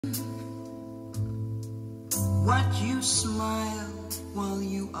Watch you smile while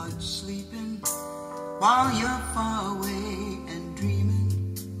you are sleeping, while you're far away and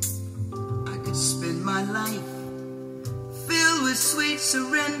dreaming. I could spend my life filled with sweet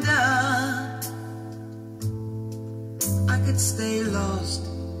surrender. I could stay lost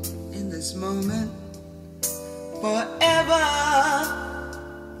in this moment forever,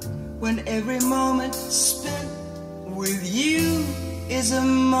 when every moment spent with you is a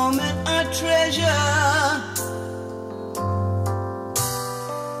moment I treasure.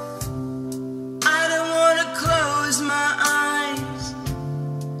 I don't want to close my eyes,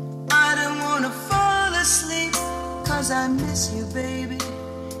 I don't want to fall asleep, 'cause I miss you, baby,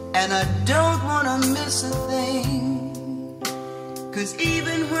 and I don't want to miss a thing. 'Cause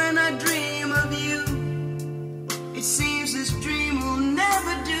even when I dream of you, it seems this dream will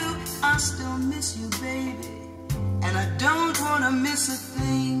never do. I still miss you, baby, and I don't want to miss a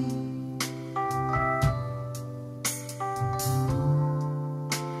thing.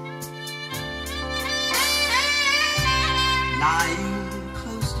 Lying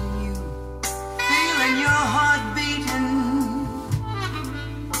close to you, feeling your heart beating,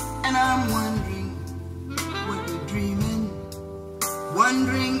 and I'm wondering what we're dreaming,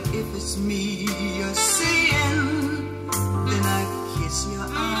 wondering if it's me you're seeing. Then I kiss your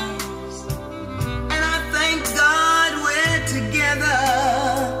eyes, and I thank God we're together,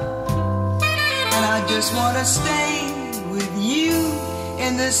 and I just want to stay with you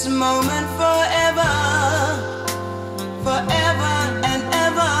in this moment forever, forever and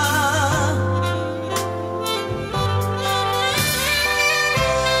ever.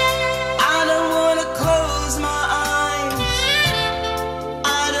 I don't want to close my eyes,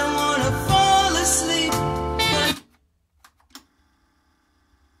 I don't want to fall asleep, but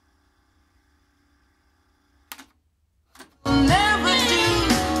never do.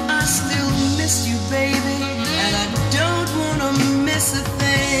 I still miss you, baby, and I don't want to miss a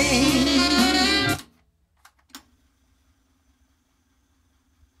thing.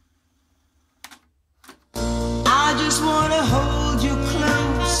 I just want to hold you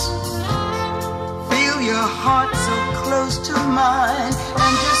close, feel your heart so close to mine,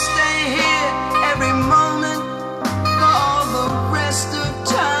 and just stay here every moment for all the rest of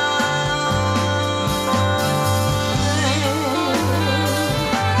time.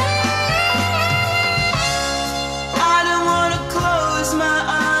 I don't want to close my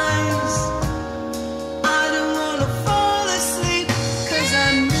eyes, I don't want to fall asleep, 'cause I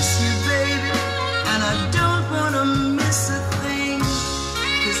miss you, baby, and I don't want to miss a thing.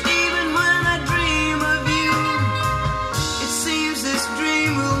 'Cause even when I dream of you, it seems this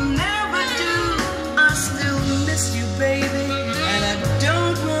dream will never do. I still miss you, baby, and I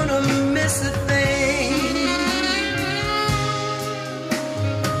don't want to miss a thing.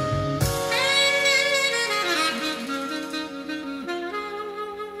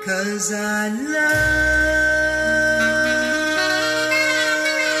 'Cause I love